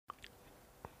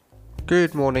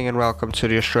Good morning and welcome to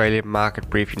the Australian Market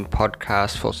Briefing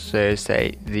podcast for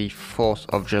Thursday, the 4th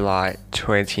of July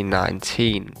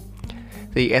 2019.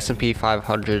 The S&P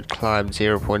 500 climbed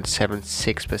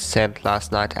 0.76%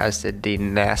 last night, as did the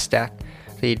Nasdaq.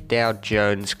 The Dow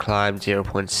Jones climbed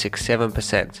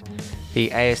 0.67%. The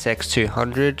ASX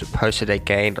 200 posted a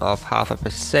gain of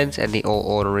 0.5%, and the All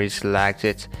Ordinaries lagged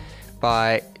it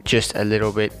by just a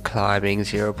little bit, climbing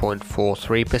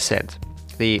 0.43%.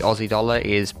 The Aussie dollar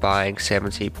is buying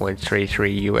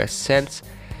 70.33 US cents.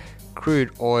 Crude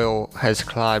oil has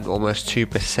climbed almost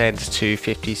 2% to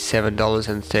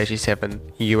 $57.37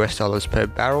 US dollars per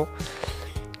barrel.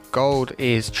 Gold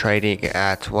is trading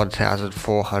at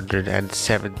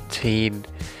 1,417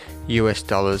 US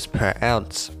dollars per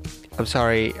ounce. I'm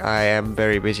sorry, I am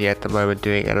very busy at the moment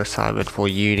doing an assignment for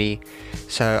uni,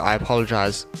 so I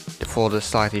apologize for the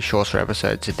slightly shorter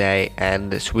episode today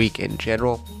and this week in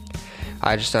general.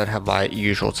 I just don't have my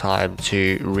usual time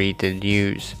to read the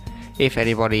news. If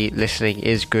anybody listening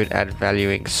is good at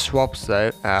valuing swaps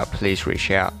though, please reach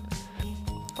out.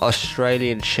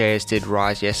 Australian shares did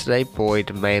rise yesterday,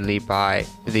 buoyed mainly by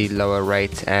the lower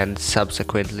rates and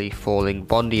subsequently falling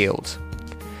bond yields.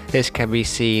 This can be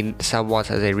seen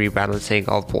somewhat as a rebalancing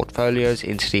of portfolios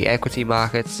into the equity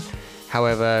markets.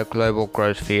 However, global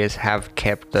growth fears have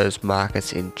kept those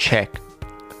markets in check.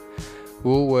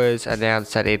 Woolworths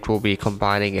announced that it will be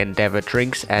combining Endeavour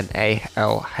Drinks and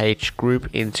ALH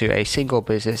Group into a single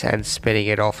business and spinning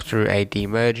it off through a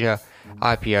demerger,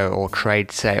 IPO or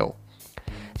trade sale.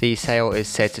 The sale is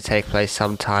set to take place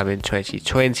sometime in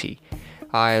 2020.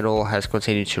 Iron ore has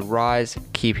continued to rise,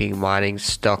 keeping mining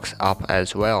stocks up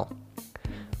as well.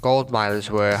 Gold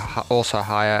miners were also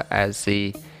higher as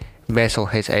the metal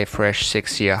hit a fresh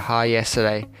 6-year high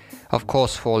yesterday. Of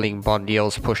course, falling bond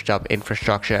yields pushed up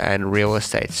infrastructure and real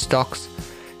estate stocks.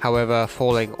 However,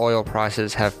 falling oil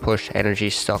prices have pushed energy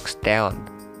stocks down.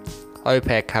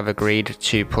 OPEC have agreed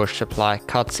to push supply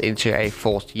cuts into a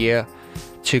fourth year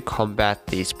to combat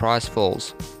these price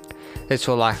falls. This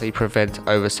will likely prevent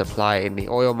oversupply in the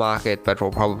oil market, but will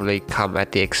probably come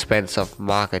at the expense of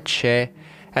market share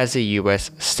as the US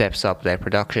steps up their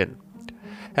production.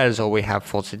 That is all we have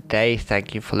for today.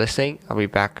 Thank you for listening. I'll be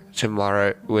back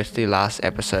tomorrow with the last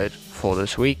episode for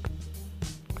this week.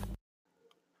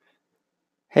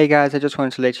 Hey guys, I just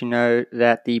wanted to let you know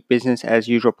that the Business as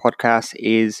Usual podcast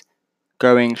is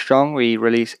going strong. We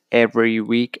release every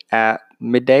week at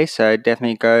midday, so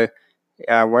definitely go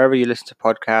wherever you listen to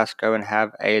podcasts, go and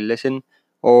have a listen,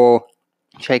 or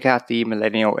check out the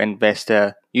Millennial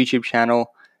Investor YouTube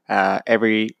channel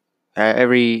every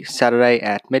Saturday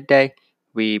at midday.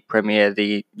 We premiere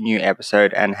the new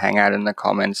episode and hang out in the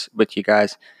comments with you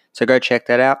guys. So go check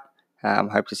that out.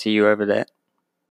 Hope to see you over there.